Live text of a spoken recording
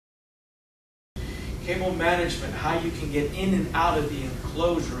Cable management, how you can get in and out of the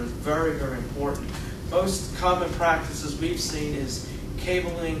enclosure, is very, very important. Most common practices we've seen is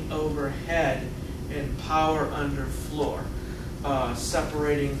cabling overhead and power underfloor,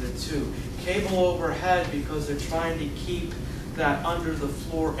 separating the two. Cable overhead because they're trying to keep that under the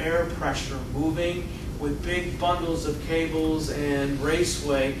floor air pressure moving. With big bundles of cables and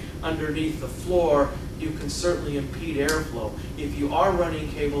raceway underneath the floor, you can certainly impede airflow. If you are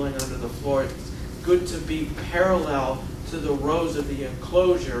running cabling under the floor, it's good to be parallel to the rows of the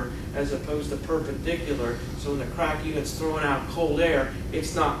enclosure as opposed to perpendicular, so when the crack unit's throwing out cold air,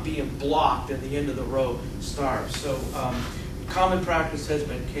 it's not being blocked and the end of the row starves. So common practice has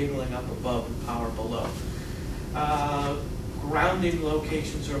been cabling up above and power below. Grounding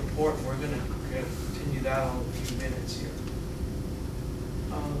locations are important. We're going to continue that in a few minutes here.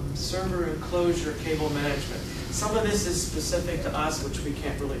 Server enclosure cable management. Some of this is specific to us, which we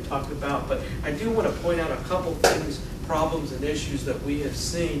can't really talk about, but I do want to point out a couple things, problems and issues that we have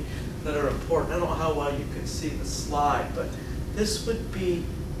seen that are important. I don't know how well you can see the slide, but this would be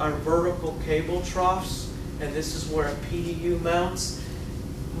our vertical cable troughs, and this is where a PDU mounts.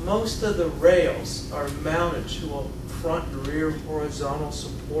 Most of the rails are mounted to a front and rear horizontal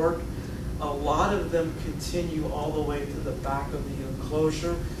support. A lot of them continue all the way to the back of the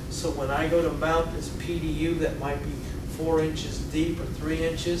enclosure. So when I go to mount this PDU that might be 4 inches deep or 3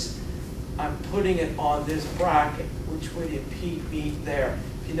 inches, I'm putting it on this bracket, which would impede me there.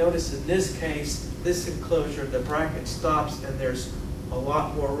 If you notice in this case, this enclosure, the bracket stops and there's a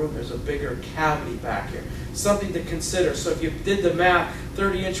lot more room. There's a bigger cavity back here. Something to consider. So if you did the math,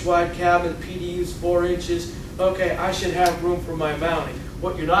 30-inch wide cabinet, PDU's 4 inches, okay, I should have room for my mounting.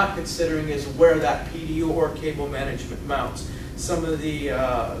 What you're not considering is where that PDU or cable management mounts. Some of the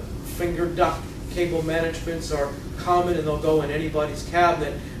finger duct cable managements are common and they'll go in anybody's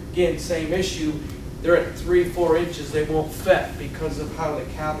cabinet. Again, same issue. They're at 3-4 inches. They won't fit because of how the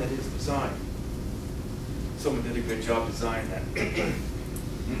cabinet is designed. Someone did a good job designing that.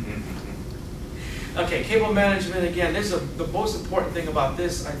 Okay, cable management, again, the most important thing about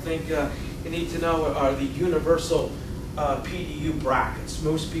this, I think you need to know, are the universal PDU brackets.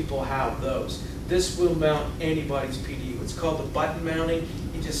 Most people have those. This will mount anybody's PDU. It's called the button mounting.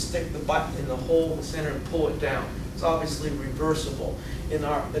 You just stick the button in the hole in the center and pull it down. It's obviously reversible. In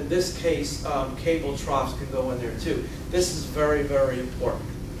this case, cable troughs can go in there too. This is very, very important.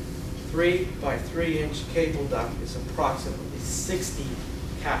 3 by 3 inch cable duct is approximately 60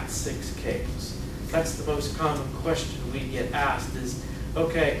 Cat 6 cables. That's the most common question we get asked is,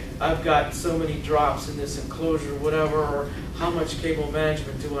 okay, I've got so many drops in this enclosure, whatever, or how much cable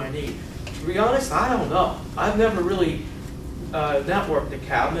management do I need? To be honest, I don't know. I've never really networked a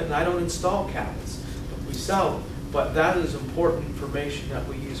cabinet, and I don't install cabinets, but we sell them. But that is important information that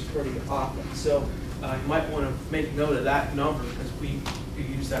we use pretty often. So you might want to make note of that number because we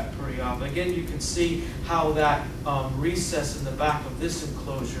use that pretty often. Again, you can see how that recess in the back of this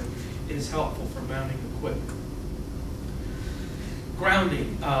enclosure is helpful for mounting equipment.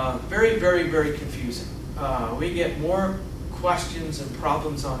 Grounding, very, very, very confusing. We get more questions and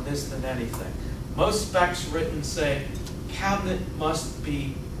problems on this than anything. Most specs written say cabinet must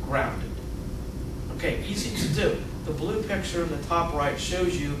be grounded. Okay, easy to do. The blue picture in the top right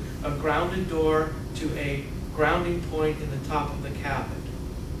shows you a grounded door to a grounding point in the top of the cabinet.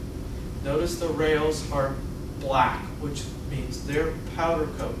 Notice the rails are black, which means they're powder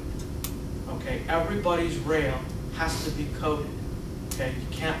coated. Okay, everybody's rail has to be coated. Okay,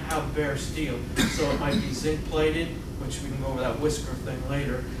 you can't have bare steel, so it might be zinc plated, which we can go over that whisker thing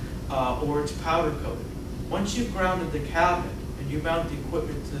later, or it's powder coated. Once you've grounded the cabinet and you mount the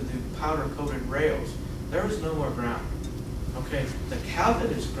equipment to the powder coated rails, there is no more ground. Okay, the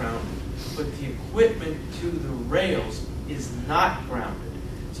cabinet is grounded, but the equipment to the rails is not grounded.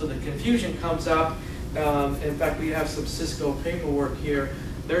 So the confusion comes up. In fact, we have some Cisco paperwork here.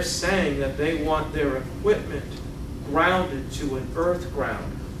 They're saying that they want their equipment grounded to an earth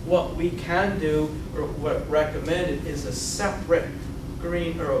ground. What we can do, or what recommended, is a separate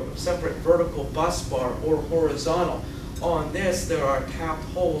green or a separate vertical bus bar or horizontal. On this, there are capped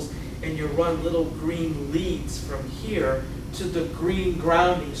holes, and you run little green leads from here to the green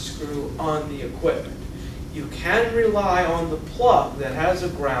grounding screw on the equipment. You can rely on the plug that has a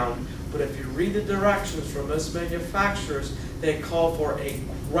ground, but if you read the directions from most manufacturers, they call for a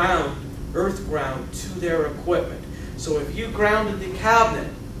ground, earth ground, to their equipment. So if you grounded the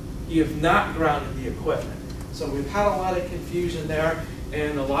cabinet, you have not grounded the equipment. So we've had a lot of confusion there,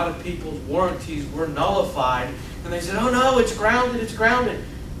 and a lot of people's warranties were nullified, and they said, oh no, it's grounded, it's grounded.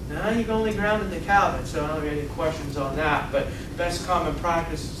 Now you've only grounded the cabinet, so I don't have any questions on that, but best common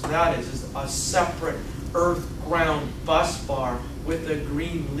practice is a separate earth ground bus bar with a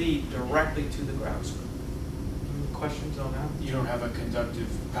green lead directly to the ground screw. Any questions on that? You don't have a conductive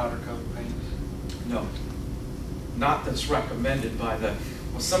powder coat paint? No. Not that's recommended by the,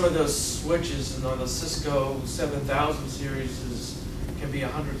 well, some of those switches and on the Cisco 7000 series can be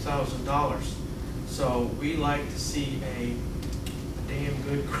 $100,000. So we like to see a damn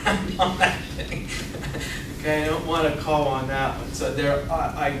good ground on that thing. Okay, I don't want to call on that one. So there,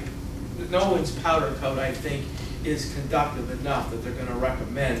 no one's powder coat, I think, is conductive enough that they're going to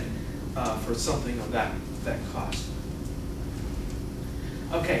recommend for something of that cost.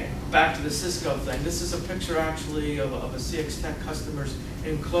 Okay, back to the Cisco thing. This is a picture actually of a CX Tech customer's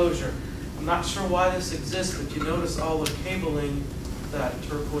enclosure. I'm not sure why this exists, but you notice all the cabling, that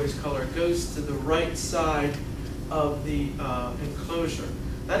turquoise color, goes to the right side of the enclosure.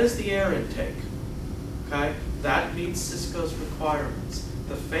 That is the air intake. Okay, that meets Cisco's requirements.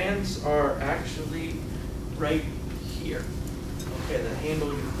 The fans are actually right here. Okay, the handle,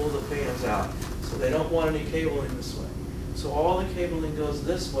 you pull the fans out. So they don't want any cabling this way. So all the cabling goes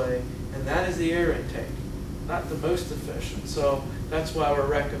this way, and that is the air intake. Not the most efficient. So that's why we're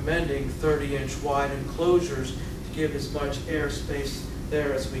recommending 30-inch wide enclosures to give as much airspace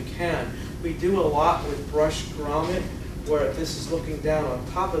there as we can. We do a lot with brushed grommet, where this is looking down on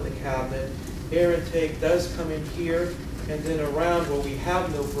top of the cabinet. Air intake does come in here, and then around where we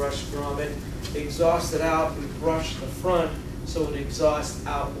have no brushed grommet, exhaust it out, we brush the front so it exhausts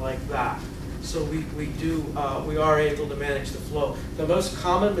out like that. So we are able to manage the flow. The most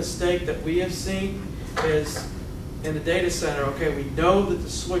common mistake that we have seen is in the data center, okay, we know that the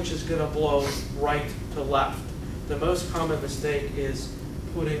switch is going to blow right to left. The most common mistake is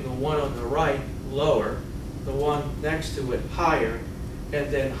putting the one on the right lower, the one next to it higher,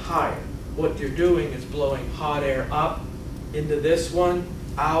 and then higher. What you're doing is blowing hot air up into this one,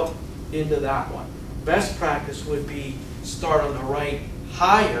 out into that one. Best practice would be start on the right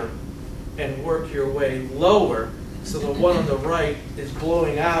higher and work your way lower, so the one on the right is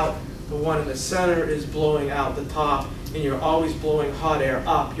blowing out, the one in the center is blowing out the top, and you're always blowing hot air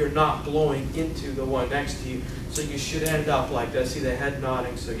up. You're not blowing into the one next to you. So you should end up like this. See the head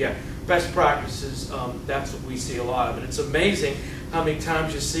nodding. So yeah, best practices, that's what we see a lot of. And it's amazing how many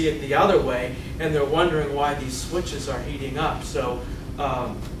times you see it the other way, and they're wondering why these switches are heating up. So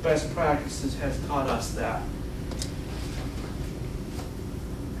best practices has taught us that.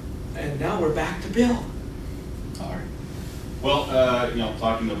 And now we're back to Bill. All right. Well,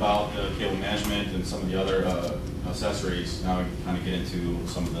 talking about cable management and some of the other accessories, now we kind of get into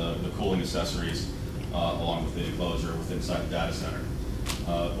some of the cooling accessories along with the enclosure inside the data center.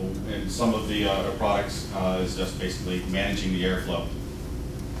 And some of the products is just basically managing the airflow.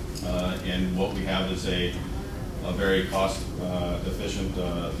 And what we have is a very cost-efficient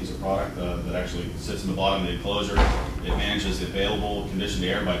piece of product that actually sits in the bottom of the enclosure. It manages the available conditioned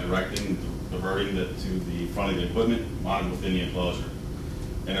air by diverting it to the front of the equipment mounted within the enclosure.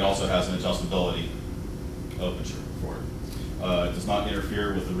 And it also has an adjustability opening for it. It does not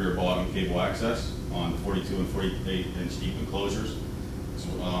interfere with the rear bottom cable access on the 42 and 48-inch deep enclosures. So,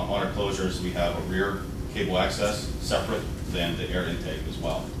 on our enclosures, we have a rear cable access separate than the air intake as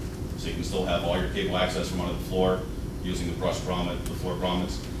well. So you can still have all your cable access from under the floor using the brush grommet, the floor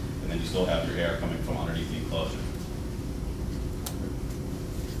grommets, and then you still have your air coming from underneath the enclosure.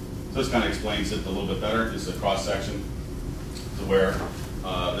 So this kind of explains it a little bit better. This is a cross section to where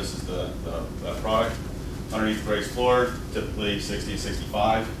this is the product. Underneath the raised floor, typically 60 to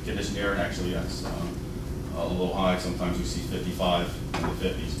 65 conditioned air, and actually that's a little high. Sometimes we see 55 in the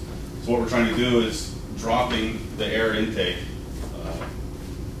 50s. So what we're trying to do is dropping the air intake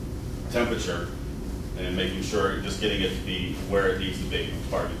temperature and making sure just getting it to be where it needs to be.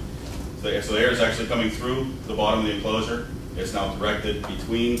 Pardon me. So the air is actually coming through the bottom of the enclosure. It's now directed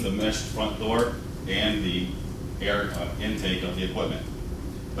between the meshed front door and the air intake of the equipment,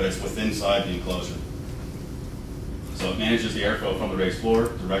 but it's within inside the enclosure. So it manages the airflow from the raised floor,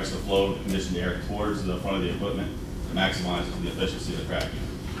 directs the flow of the conditioned air towards the front of the equipment, and maximizes the efficiency of the crack unit.